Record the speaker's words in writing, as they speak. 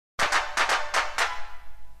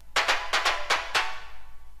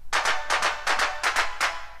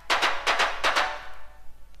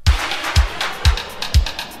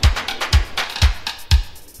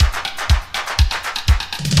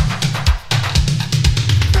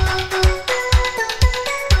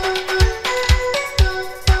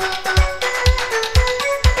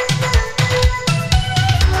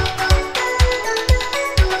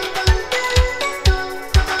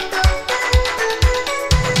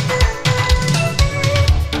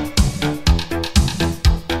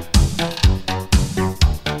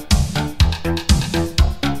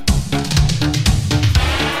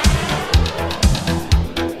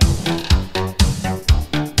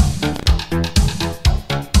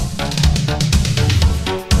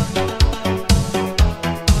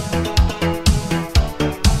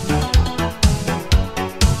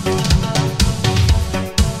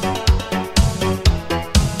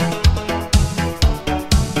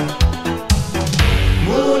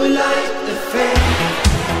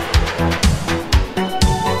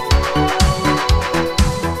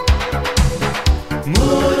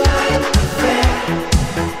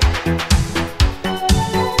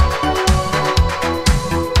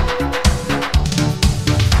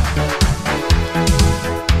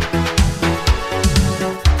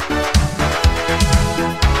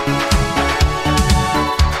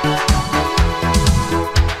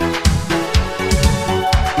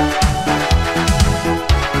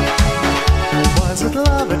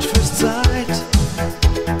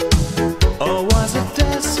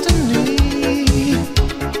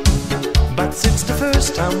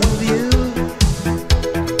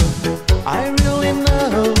I really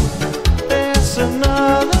know there's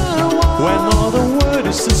another one. When all the world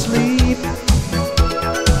is asleep,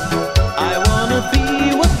 I wanna be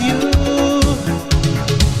with you.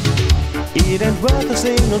 It ain't worth a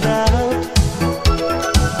single doubt.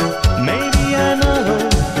 Maybe I know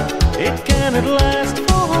it cannot last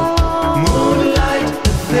for long. Moonlight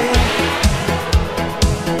Affair,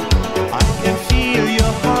 I can feel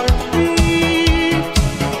your heartbeat.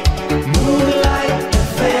 Moonlight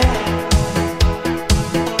Affair,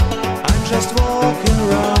 I'm just walking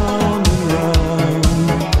round and round.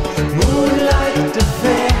 Moonlight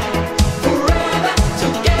Affair, forever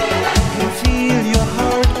together. I can feel your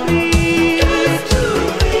heartbeat.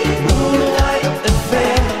 Moonlight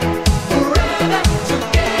Affair, forever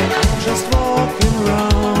together. I'm just walking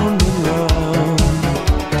round and round.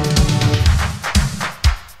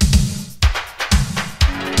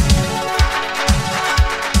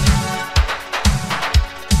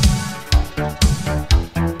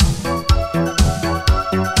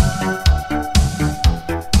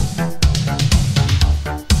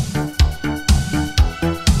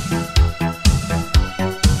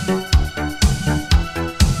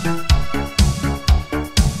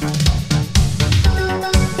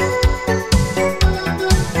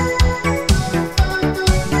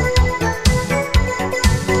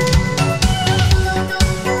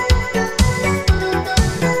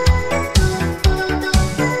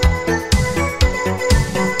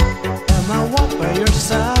 By your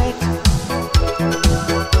side,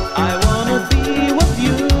 I wanna be with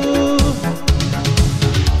you.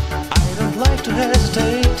 I don't like to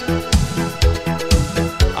hesitate.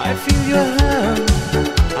 I feel your hand,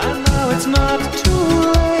 I know it's not too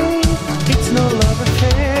late. It's no love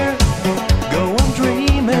affair, go on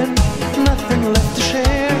dreaming, nothing left to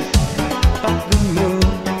share but the moon.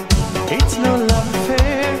 It's no love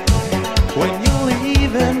affair, when you're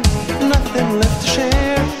leaving, nothing left to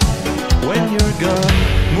share when you're gone.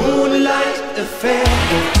 Moonlight Affair,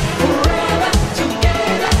 forever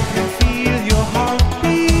together. I can feel your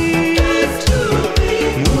heartbeat.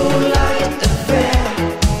 Moonlight Affair,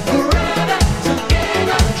 forever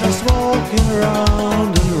together. I'm just walking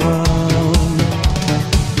round and round.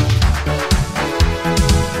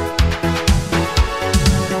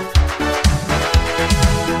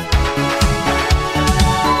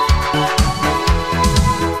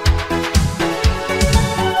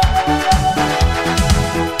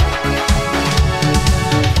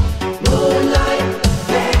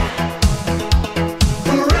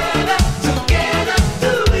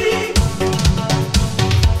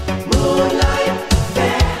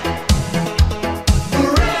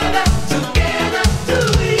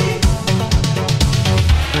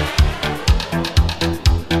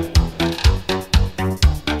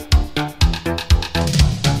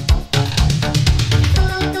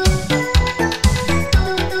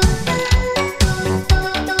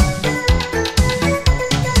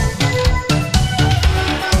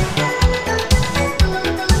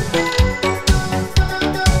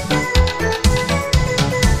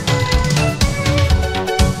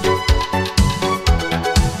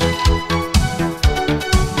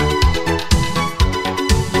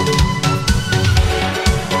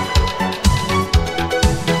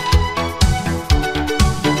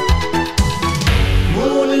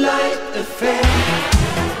 Affair.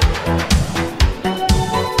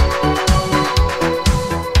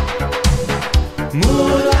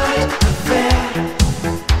 Moonlight Affair.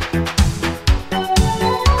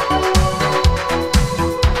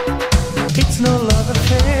 It's no love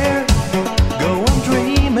affair.